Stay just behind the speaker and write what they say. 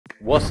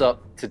What's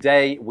up?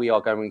 Today we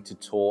are going to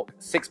talk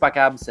six-pack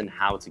abs and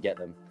how to get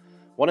them.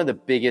 One of the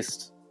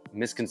biggest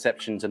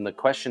misconceptions and the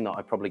question that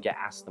I probably get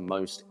asked the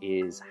most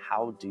is,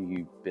 how do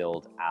you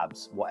build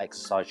abs? What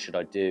exercise should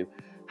I do?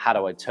 How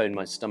do I tone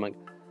my stomach?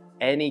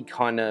 Any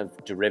kind of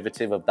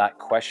derivative of that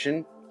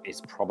question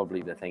is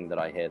probably the thing that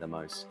I hear the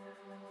most.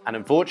 And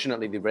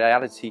unfortunately, the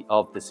reality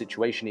of the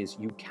situation is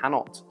you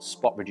cannot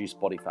spot reduce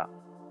body fat.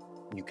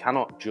 You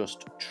cannot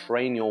just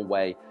train your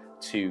way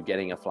to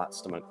getting a flat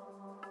stomach.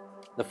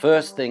 The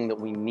first thing that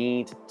we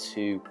need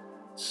to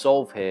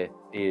solve here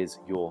is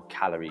your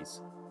calories.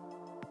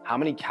 How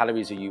many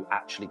calories are you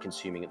actually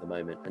consuming at the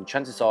moment? And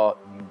chances are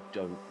you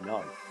don't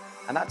know.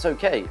 And that's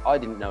okay. I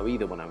didn't know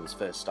either when I was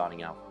first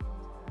starting out.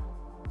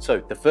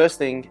 So the first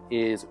thing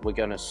is we're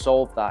going to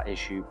solve that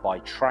issue by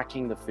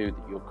tracking the food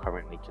that you're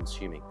currently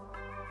consuming.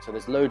 So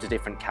there's loads of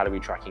different calorie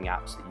tracking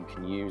apps that you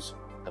can use.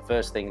 The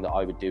first thing that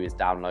I would do is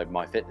download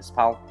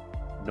MyFitnessPal,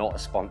 not a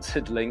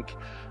sponsored link.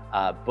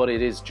 But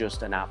it is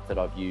just an app that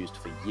I've used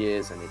for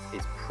years, and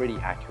it's pretty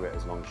accurate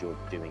as long as you're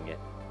doing it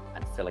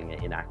and filling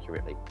it in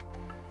accurately.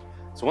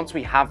 So once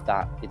we have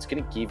that, it's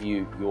going to give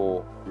you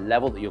your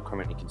level that you're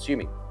currently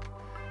consuming.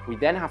 We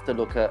then have to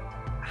look at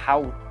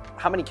how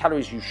many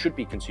calories you should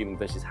be consuming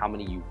versus how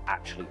many you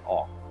actually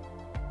are.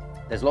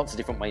 There's lots of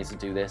different ways to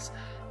do this,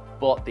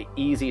 but the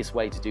easiest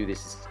way to do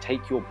this is to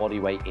take your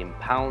body weight in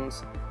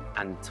pounds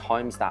and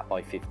times that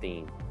by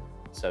 15.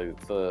 So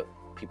for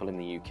people in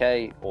the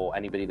UK or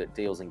anybody that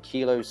deals in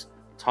kilos,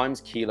 times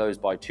kilos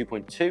by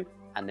 2.2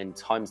 and then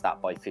times that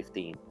by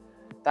 15.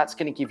 That's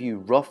going to give you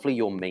roughly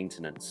your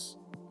maintenance,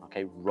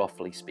 okay,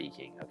 roughly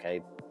speaking,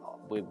 okay.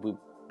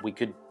 We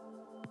could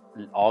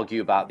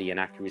argue about the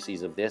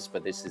inaccuracies of this,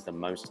 but this is the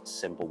most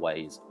simple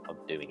ways of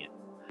doing it.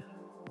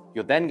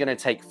 You're then going to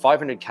take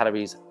 500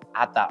 calories,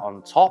 add that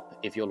on top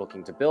if you're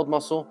looking to build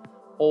muscle,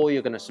 or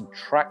you're going to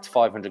subtract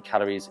 500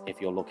 calories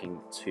if you're looking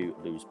to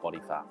lose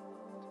body fat.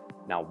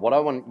 Now, what I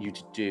want you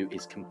to do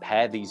is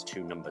compare these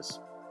two numbers,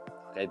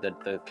 okay,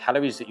 the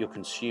calories that you're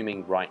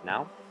consuming right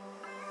now.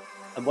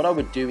 And what I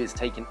would do is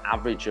take an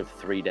average of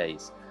 3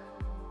 days.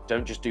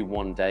 Don't just do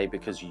 1 day,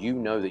 because you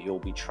know that you'll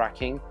be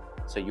tracking,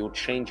 so you'll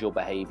change your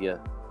behavior,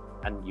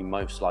 and you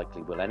most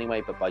likely will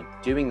anyway, but by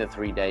doing the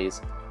 3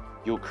 days,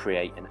 you'll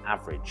create an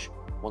average.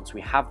 Once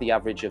we have the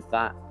average of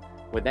that,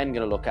 we're then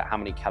going to look at how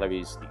many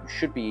calories that you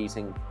should be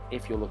eating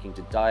if you're looking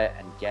to diet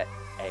and get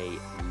a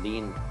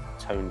lean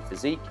toned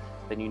physique.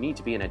 Then you need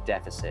to be in a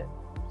deficit.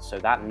 So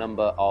that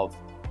number of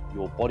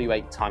your body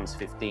weight times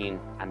 15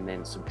 and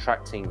then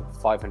subtracting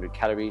 500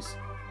 calories,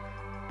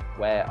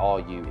 where are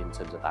you in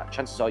terms of that?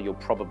 Chances are you're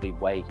probably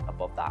way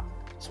above that.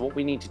 So what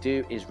we need to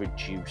do is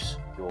reduce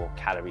your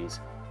calories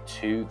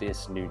to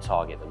this new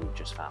target that we've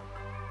just found.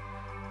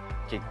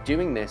 Okay,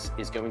 doing this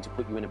is going to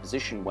put you in a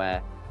position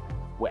where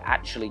we're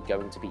actually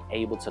going to be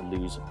able to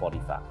lose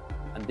body fat.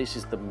 And this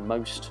is the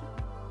most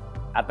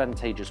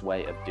advantageous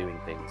way of doing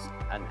things,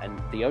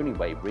 and the only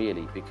way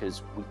really,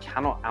 because we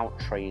cannot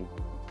out-train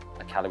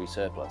a calorie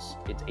surplus.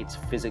 It's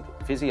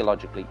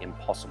physiologically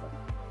impossible.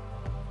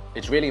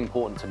 It's really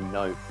important to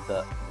note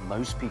that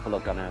most people are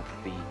going to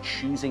be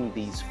choosing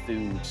these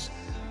foods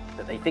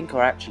that they think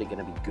are actually going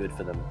to be good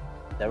for them.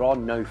 There are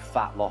no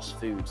fat loss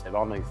foods. There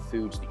are no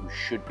foods that you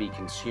should be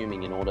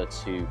consuming in order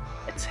to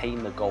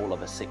attain the goal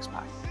of a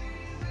six-pack.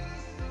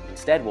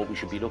 Instead, what we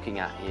should be looking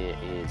at here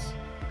is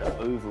the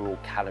overall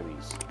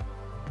calories.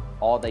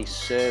 Are they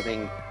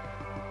serving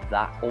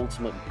that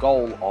ultimate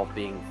goal of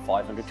being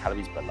 500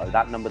 calories below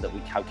that number that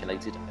we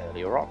calculated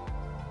earlier on?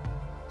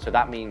 So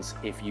that means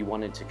if you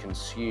wanted to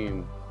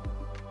consume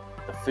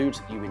the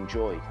foods that you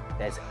enjoy,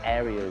 there's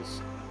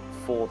areas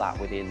for that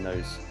within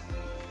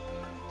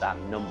that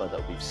number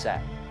that we've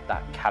set,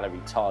 that calorie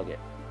target.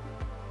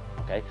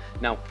 Okay.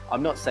 Now,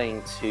 I'm not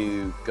saying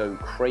to go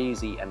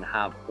crazy and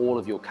have all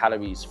of your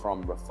calories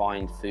from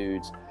refined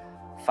foods,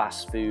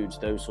 fast foods,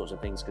 those sorts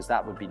of things, because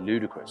that would be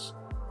ludicrous.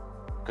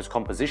 Because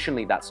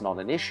compositionally, that's not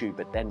an issue,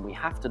 but then we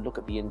have to look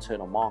at the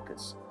internal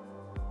markers.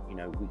 You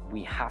know,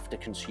 we have to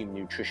consume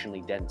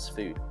nutritionally dense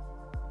food.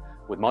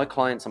 With my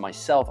clients and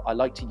myself, I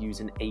like to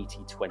use an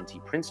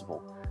 80-20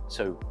 principle.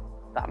 So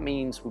that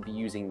means we'll be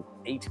using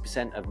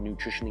 80% of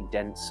nutritionally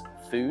dense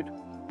food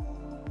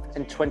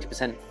and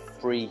 20%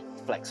 free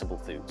flexible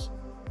foods.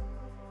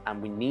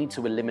 And we need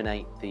to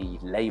eliminate the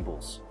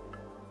labels.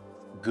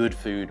 Good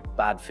food,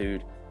 bad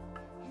food,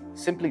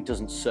 simply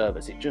doesn't serve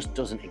us. It just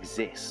doesn't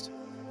exist.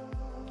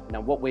 Now,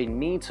 what we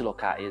need to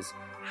look at is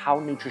how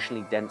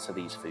nutritionally dense are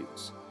these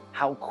foods?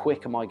 How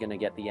quick am I going to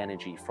get the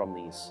energy from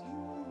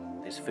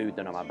this food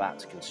that I'm about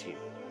to consume?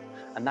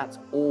 And that's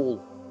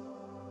all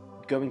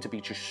going to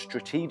be just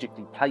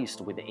strategically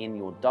placed within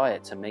your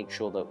diet to make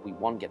sure that we,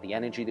 one, get the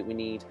energy that we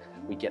need,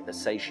 we get the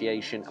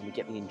satiation, and we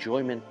get the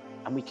enjoyment,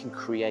 and we can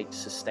create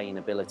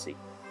sustainability.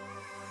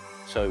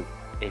 So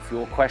if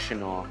your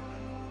question are,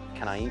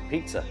 can I eat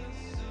pizza?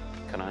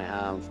 Can I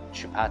have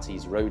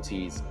chapatis,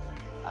 rotis,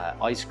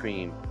 ice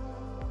cream,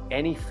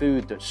 any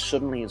food that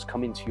suddenly has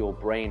come into your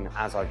brain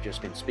as I've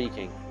just been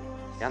speaking?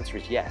 The answer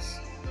is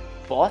yes.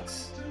 But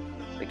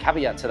The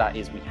caveat to that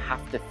is we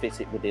have to fit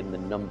it within the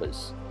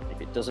numbers. If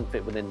it doesn't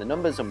fit within the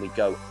numbers and we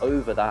go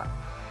over that,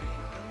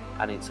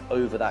 and it's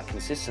over that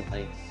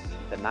consistently,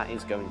 then that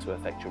is going to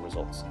affect your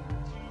results.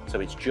 So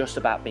it's just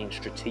about being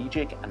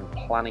strategic and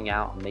planning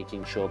out and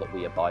making sure that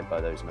we abide by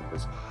those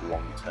numbers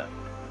long term.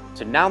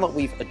 So now that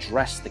we've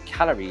addressed the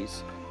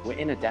calories, we're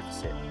in a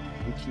deficit.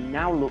 We can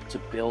now look to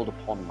build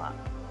upon that.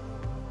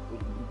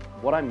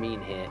 What I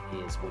mean here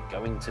is we're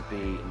going to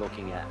be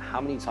looking at how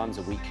many times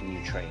a week can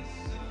you train.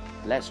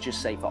 Let's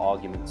just say, for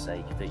argument's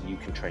sake, that you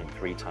can train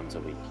 3 times a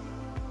week.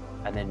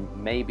 And then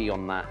maybe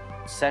on that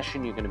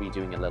session, you're going to be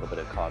doing a little bit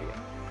of cardio.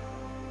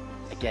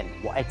 Again,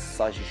 what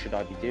exercises should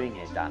I be doing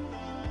here, Dan?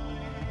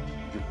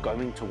 You're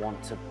going to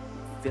want to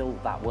fill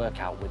that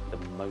workout with the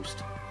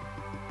most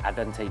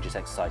advantageous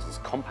exercises,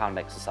 compound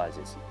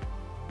exercises.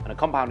 And a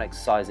compound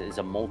exercise is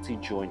a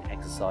multi-joint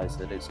exercise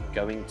that is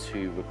going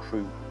to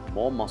recruit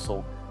more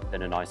muscle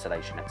than an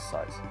isolation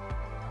exercise.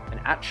 And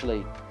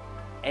actually,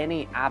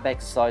 any ab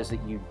exercise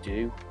that you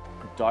do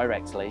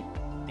directly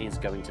is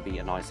going to be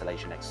an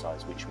isolation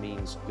exercise, which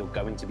means you're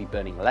going to be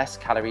burning less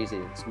calories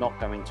and it's not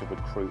going to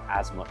recruit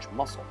as much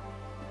muscle.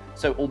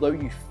 So although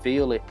you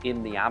feel it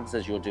in the abs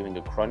as you're doing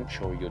a crunch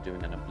or you're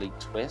doing an oblique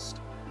twist,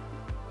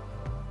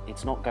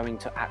 it's not going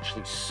to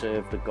actually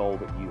serve the goal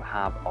that you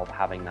have of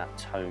having that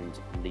toned,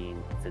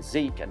 lean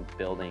physique and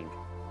building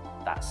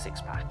that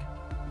six-pack.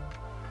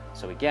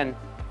 So again,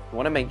 you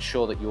want to make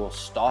sure that you're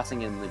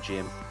starting in the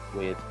gym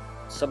with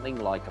something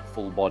like a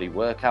full body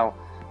workout,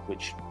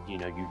 which, you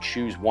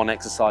choose one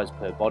exercise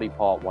per body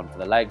part, one for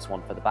the legs,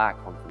 one for the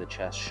back, one for the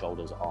chest,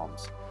 shoulders,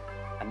 arms.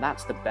 And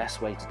that's the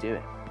best way to do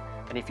it.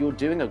 And if you're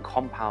doing a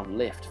compound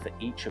lift for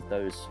each of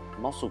those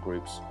muscle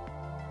groups,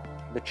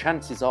 the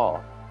chances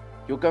are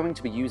you're going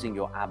to be using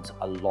your abs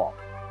a lot.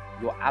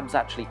 Your abs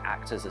actually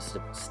act as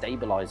a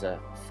stabilizer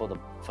for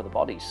the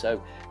body.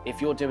 So if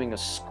you're doing a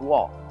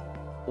squat,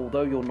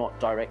 although you're not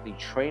directly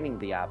training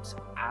the abs,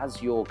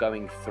 as you're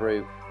going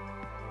through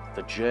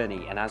the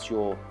journey and as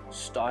you're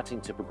starting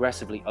to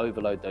progressively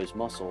overload those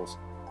muscles,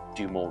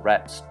 do more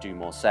reps, do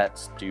more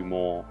sets, do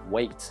more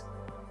weight,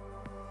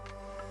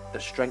 the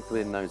strength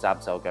within those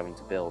abs are going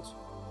to build.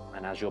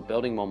 And as you're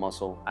building more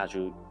muscle, as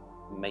you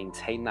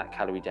maintain that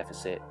calorie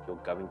deficit, you're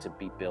going to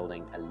be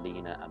building a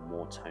leaner and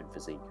more toned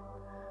physique.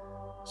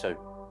 So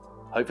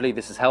hopefully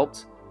this has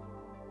helped.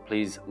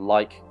 Please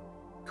like,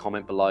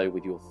 comment below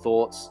with your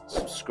thoughts,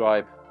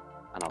 subscribe,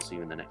 and I'll see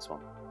you in the next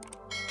one.